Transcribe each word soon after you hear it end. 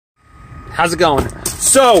How's it going?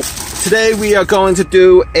 So today we are going to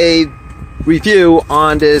do a review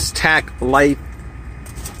on this TACKLIFE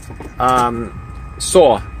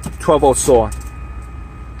saw, 12-volt saw.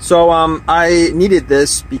 So I needed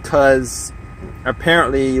this because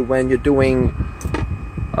apparently when you're doing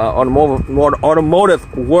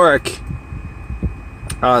automotive work,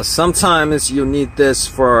 sometimes you need this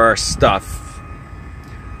for stuff.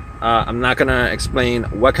 I'm not gonna explain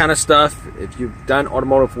what kind of stuff. If you've done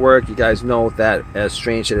automotive work, you guys know that, as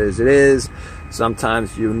strange as it is,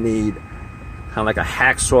 sometimes you need kind of like a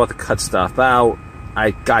hacksaw to cut stuff out.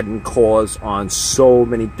 I've gotten calls on so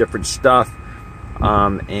many different stuff,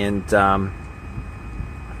 and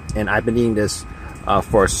I've been needing this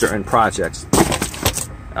for certain projects.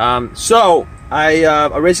 So I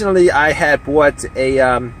originally had bought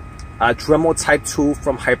a Dremel Type 2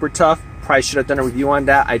 from Hypertough. Probably should have done a review on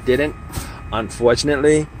that. I didn't,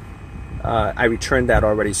 unfortunately. I returned that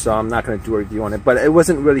already, so I'm not going to do a review on it. But it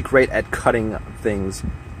wasn't really great at cutting things,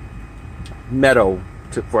 metal,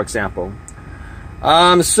 for example.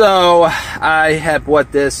 So I had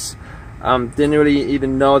bought this. Didn't really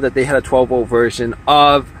even know that they had a 12-volt version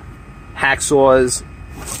of hacksaws,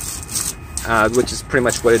 which is pretty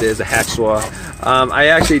much what it is, a hacksaw. I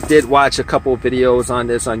actually did watch a couple of videos on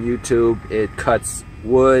this on YouTube. It cuts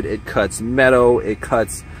wood, it cuts metal, it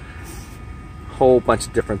cuts a whole bunch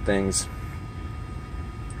of different things.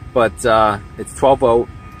 But it's 12-volt.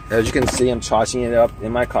 As you can see, I'm charging it up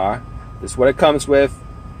in my car. This is what it comes with.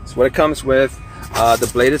 This is what it comes with. The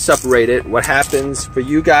blade is separated. What happens for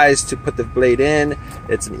you guys to put the blade in,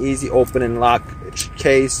 it's an easy open and lock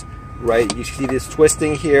case, right? You see this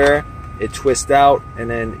twisting here. It twists out, and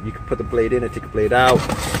then you can put the blade in and take the blade out.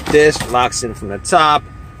 This locks in from the top.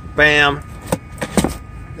 Bam.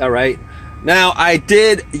 All right. Now, I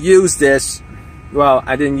did use this. Well,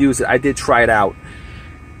 I didn't use it. I did try it out.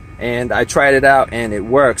 And I tried it out, and it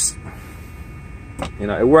works. You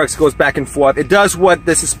know, it works, goes back and forth. It does what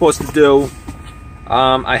this is supposed to do.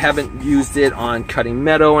 I haven't used it on cutting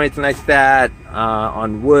metal or anything like that,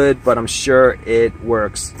 on wood, but I'm sure it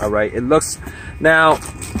works. All right. It looks... Now,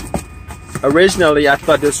 originally, I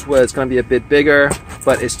thought this was going to be a bit bigger,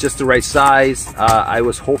 but it's just the right size. I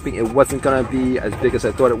was hoping it wasn't going to be as big as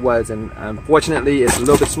I thought it was, and unfortunately, it's a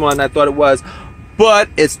little bit smaller than I thought it was, but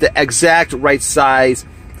it's the exact right size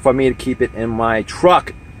for me to keep it in my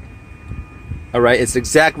truck. All right, it's the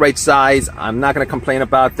exact right size. I'm not going to complain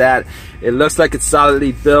about that. It looks like it's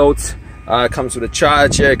solidly built. It comes with a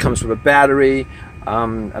charger. It comes with a battery.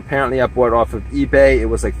 Apparently, I bought it off of eBay. It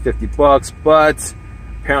was like 50 bucks, but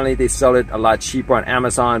apparently they sell it a lot cheaper on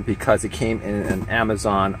Amazon because it came in an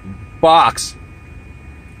Amazon box.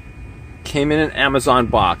 Came in an Amazon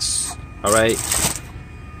box. All right.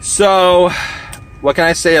 So, what can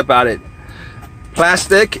I say about it?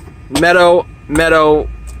 Plastic, metal,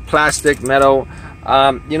 plastic, metal.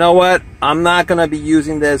 You know what? I'm not gonna be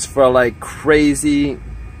using this for like crazy.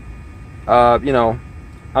 You know,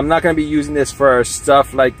 I'm not gonna be using this for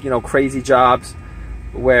stuff like, you know, crazy jobs,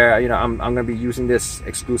 where, you know, I'm gonna be using this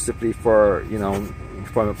exclusively for, you know,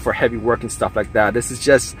 for heavy work and stuff like that. This is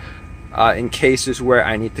just in cases where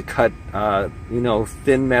I need to cut, you know,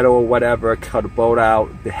 thin metal or whatever, cut a bolt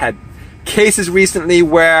out. They had cases recently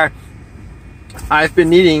where I've been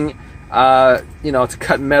needing, you know, to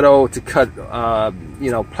cut metal, to cut,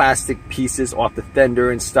 you know, plastic pieces off the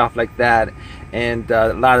fender and stuff like that. And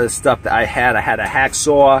a lot of the stuff that I had a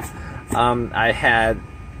hacksaw. I had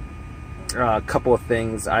a couple of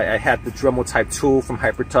things. I had the Dremel Type 2 from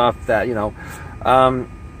Hypertough that, you know,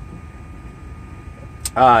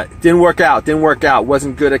 didn't work out.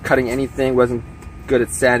 Wasn't good at cutting anything. Wasn't good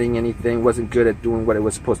at sanding anything. Wasn't good at doing what it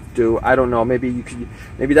was supposed to do. I don't know. Maybe you could.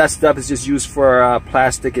 Maybe that stuff is just used for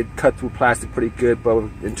plastic. It cut through plastic pretty good, but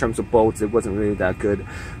in terms of bolts, it wasn't really that good.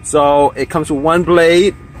 So it comes with one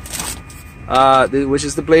blade, which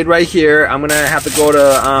is the blade right here. I'm gonna have to go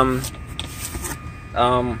to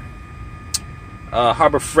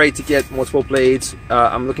Harbor Freight to get multiple blades.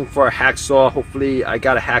 I'm looking for a hacksaw. Hopefully I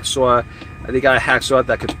got a hacksaw. They got a hacksaw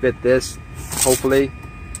that could fit this, hopefully.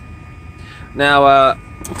 Now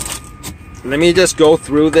let me just go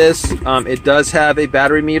through this. It does have a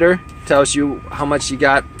battery meter. Tells you how much you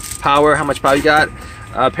got power, how much power you got.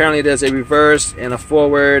 Apparently there's a reverse and a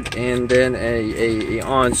forward, and then a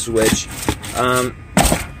on switch.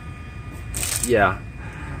 Yeah,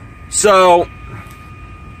 so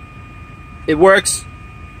it works.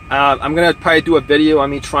 I'm gonna probably do a video on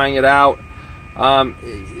me trying it out.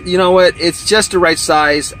 You know what? It's just the right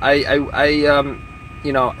size.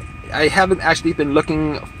 You know, I haven't actually been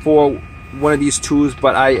looking for one of these tools,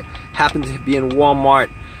 but I happen to be in Walmart,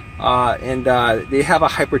 and they have a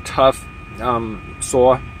Hypertough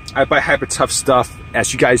saw. I buy Hyper Tough stuff,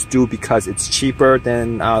 as you guys do, because it's cheaper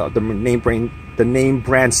than the name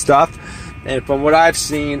brand stuff. And from what I've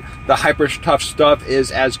seen, the Hyper Tough stuff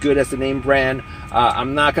is as good as the name brand.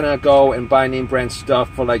 I'm not gonna go and buy name brand stuff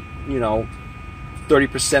for, like, you know,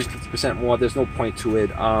 30%, 50% more. There's no point to it.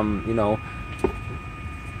 You know,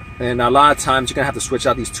 and a lot of times you're gonna have to switch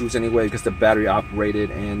out these tools anyway because they're battery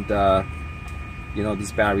operated, and you know,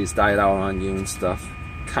 these batteries die out on you and stuff.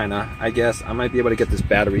 Kinda, I guess. I might be able to get this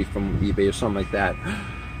battery from eBay or something like that.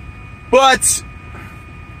 But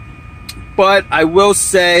I will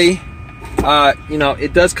say, you know,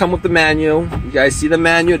 it does come with the manual. You guys see the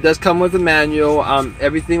manual? It does come with the manual.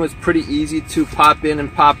 Everything was pretty easy to pop in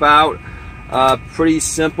and pop out. Pretty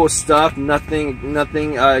simple stuff.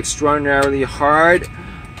 Nothing extraordinarily hard.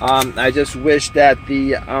 I just wish that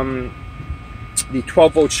the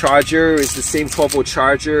 12-volt charger is the same 12-volt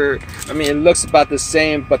charger. I mean, it looks about the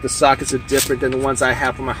same, but the sockets are different than the ones I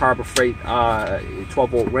have for my Harbor Freight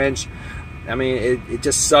 12-volt wrench. I mean, it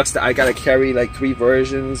just sucks that I gotta carry like 3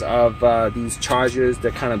 versions of these chargers.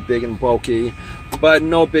 They're kind of big and bulky, but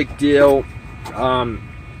no big deal.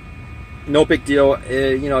 No big deal.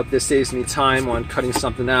 You know, this saves me time on cutting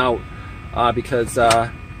something out, because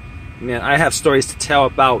man, I have stories to tell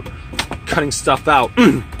about cutting stuff out.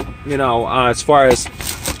 You know, as far as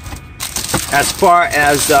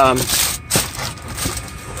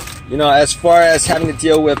you know, as far as having to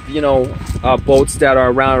deal with, you know, bolts that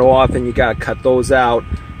are rounded off and you gotta cut those out.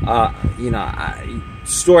 You know,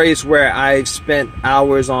 stories where I've spent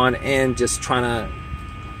hours on end just trying to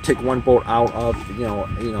take one bolt out of,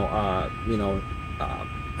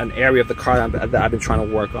 an area of the car that I've been trying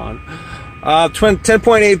to work on.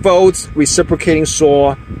 10.8 volts, reciprocating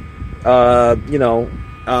saw. You know,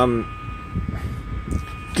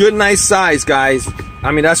 good, nice size, guys.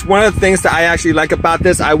 I mean, that's one of the things that I actually like about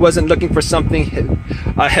this. I wasn't looking for something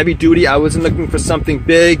heavy duty. I wasn't looking for something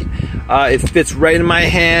big. It fits right in my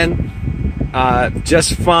hand,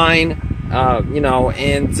 just fine. You know,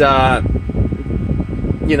 and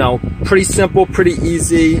you know, pretty simple, pretty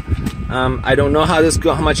easy. I don't know how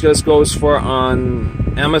much this goes for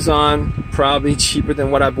on Amazon. Probably cheaper than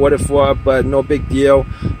what I bought it for, but no big deal.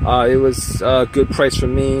 It was a good price for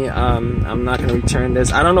me. I'm not gonna return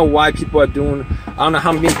this. I don't know why people are doing. I don't know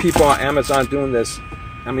how many people on Amazon doing this.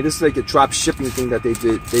 I mean, this is like a drop shipping thing that they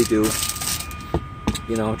do.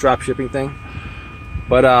 You know, drop shipping thing.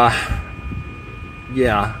 But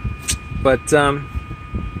yeah. But let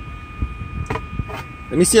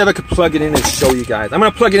me see if I could plug it in and show you guys. I'm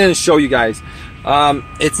gonna plug it in and show you guys.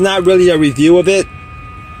 It's not really a review of it,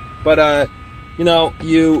 but you know,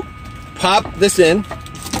 you pop this in,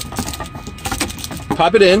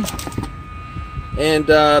 pop it in, and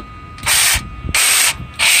you know,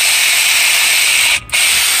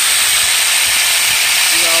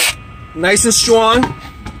 nice and strong.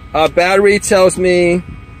 Battery tells me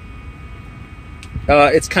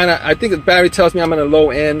it's kind of. I think the battery tells me I'm on a low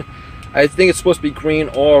end. I think it's supposed to be green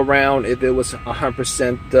all around if it was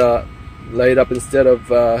 100% laid up instead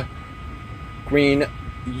of green,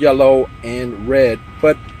 yellow, and red.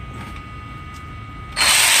 But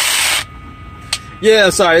yeah,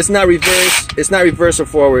 sorry, it's not reverse. It's not reverse or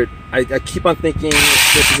forward. I keep on thinking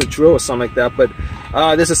this is a drill or something like that. But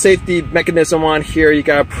there's a safety mechanism on here. You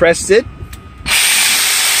gotta press it.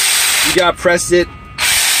 You gotta press it.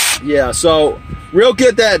 Yeah, so real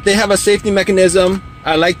good that they have a safety mechanism.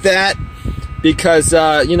 I like that because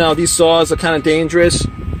you know, these saws are kind of dangerous.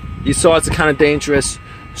 These saws are kind of dangerous.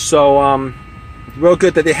 So real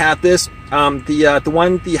good that they have this.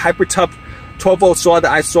 The Hyper Tough 12-volt saw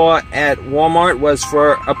that I saw at Walmart was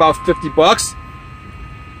for about 50 bucks,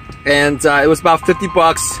 and it was about 50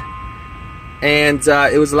 bucks, and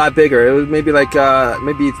it was a lot bigger. It was maybe like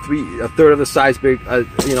maybe a third of the size big,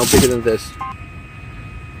 you know, bigger than this.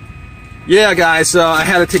 Yeah, guys, so I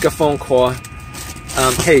had to take a phone call.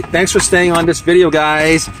 Hey, thanks for staying on this video,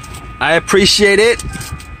 guys. I appreciate it.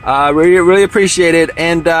 Really appreciate it.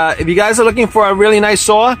 And if you guys are looking for a really nice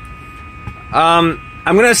saw, I'm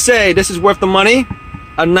gonna say this is worth the money.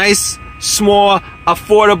 A nice, small,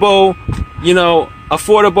 affordable, you know,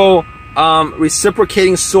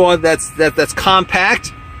 reciprocating saw that's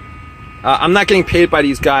compact. I'm not getting paid by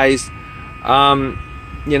these guys,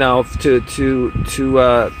 you know, for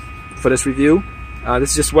this review.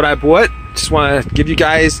 This is just what I bought. Just want to give you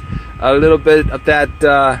guys a little bit of that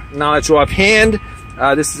knowledge offhand.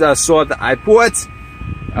 This is a saw that I bought,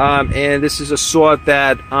 and this is a saw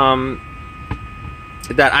that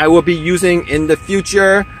that I will be using in the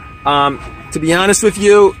future. To be honest with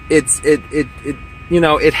you, it you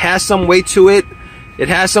know, it has some weight to it. It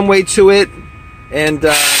has some weight to it, and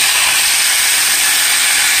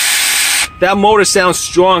that motor sounds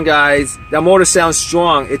strong, guys. That motor sounds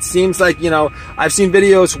strong. It seems like, you know, I've seen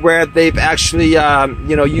videos where they've actually,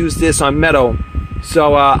 you know, used this on metal.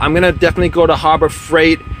 So I'm gonna definitely go to Harbor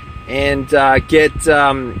Freight and get,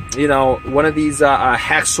 you know, one of these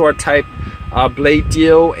hacksaw type blade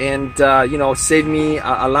deal, and you know, save me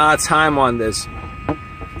a lot of time on this.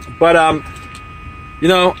 But you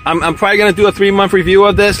know, I'm probably gonna do a 3-month review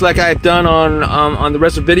of this, like I've done on the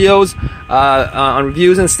rest of videos, on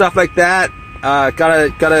reviews and stuff like that.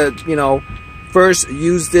 Gotta you know, first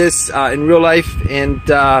use this in real life, and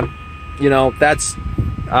you know, that's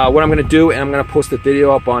what I'm gonna do, and I'm gonna post a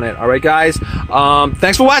video up on it. All right, guys.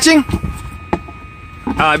 Thanks for watching.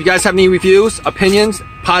 If you guys have any reviews, opinions,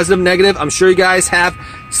 positive, negative, I'm sure you guys have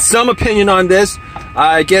some opinion on this.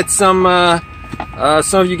 I get some of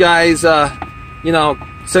you guys, you know,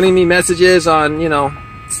 sending me messages on, you know,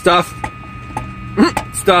 stuff.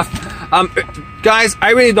 Guys,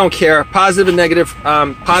 I really don't care. Positive and negative,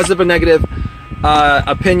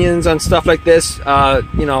 opinions on stuff like this.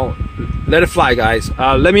 You know, let it fly, guys.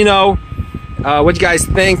 Let me know what you guys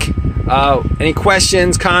think. Any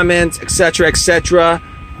questions, comments, etc., etc.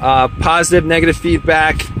 Positive, negative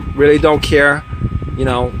feedback. Really don't care. You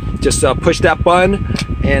know, just push that button,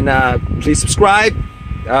 and please subscribe.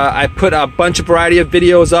 I put a bunch of variety of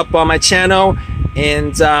videos up on my channel,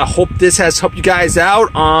 and hope this has helped you guys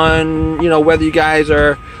out on, you know, whether you guys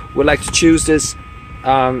would like to choose this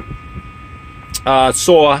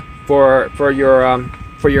saw for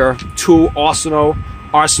your tool arsenal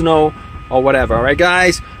or whatever. All right,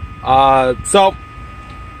 guys. So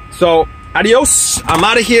adios. I'm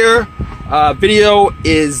out of here. Video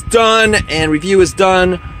is done and review is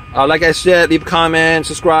done. Like I said, leave a comment,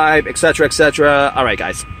 subscribe, etc., etc. All right,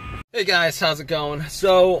 guys. Hey guys, how's it going?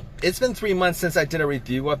 So it's been 3 months since I did a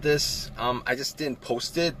review of this. I just didn't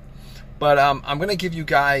post it, but I'm gonna give you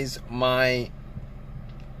guys my,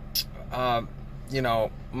 you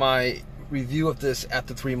know, my review of this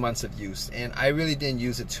after 3 months of use, and I really didn't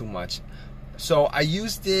use it too much. So I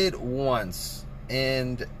used it once,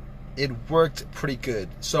 and it worked pretty good.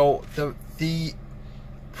 So the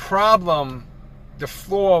problem, the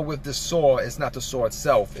flaw with the saw is not the saw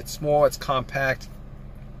itself. It's small, it's compact,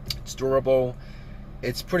 it's durable,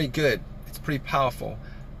 it's pretty good, it's pretty powerful.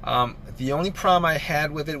 The only problem I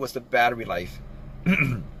had with it was the battery life.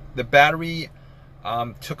 The battery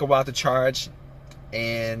took a while to charge,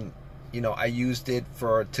 and you know, I used it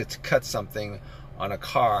to cut something on a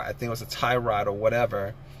car. I think it was a tie rod or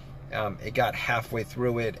whatever. It got halfway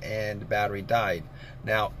through it and the battery died.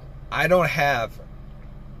 Now I don't have,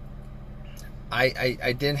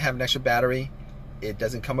 I didn't have an extra battery. It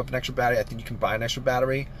doesn't come with an extra battery. I think you can buy an extra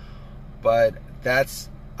battery, but that's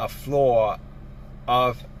a flaw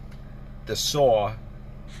of the saw,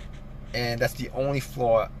 and that's the only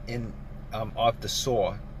flaw in of the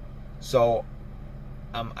saw. So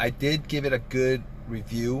I did give it a good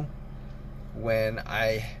review when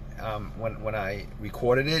I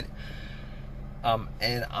recorded it,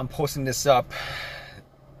 and I'm posting this up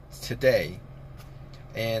today,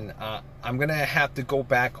 and I'm gonna have to go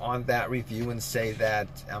back on that review and say that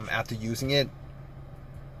after using it,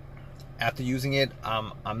 I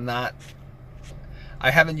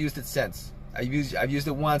haven't used it since. I've used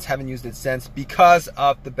it once, haven't used it since, because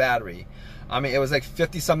of the battery. I mean, it was like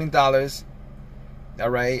 $50-something. All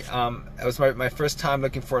right, it was my first time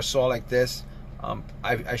looking for a saw like this.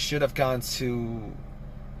 I should have gone to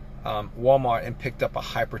Walmart and picked up a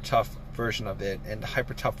hyper tough version of it, and the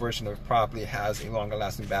hyper tough version of it probably has a longer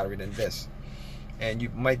lasting battery than this, and you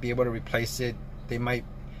might be able to replace it. They might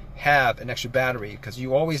have an extra battery, because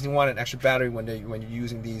you always want an extra battery when you're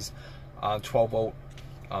using these 12-volt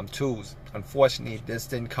tools. Unfortunately, this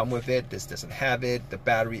didn't come with it. This doesn't have it. The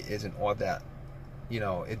battery isn't all that, you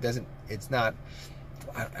know, it doesn't, it's not,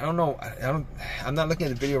 I don't know. I'm not looking at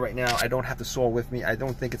the video right now. I don't have the saw with me. I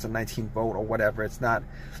don't think it's a 19-volt or whatever. It's not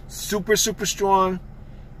super strong,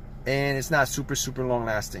 and it's not super long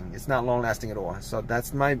lasting. It's not long lasting at all. So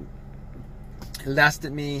that's it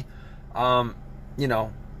lasted me, you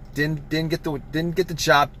know, didn't get the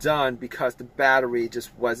job done because the battery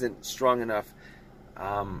just wasn't strong enough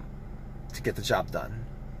to get the job done.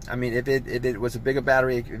 I mean, if it was a bigger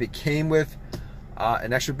battery, if it came with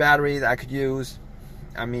an extra battery that I could use,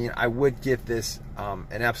 I mean, I would give this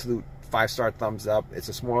an absolute 5-star thumbs up. It's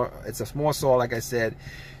a small saw, like I said.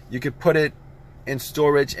 You could put it in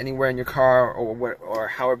storage anywhere in your car, or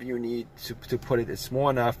however you need to put it. It's small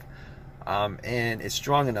enough, and it's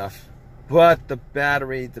strong enough. But the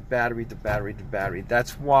battery.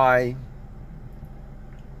 That's why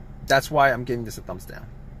I'm giving this a thumbs down.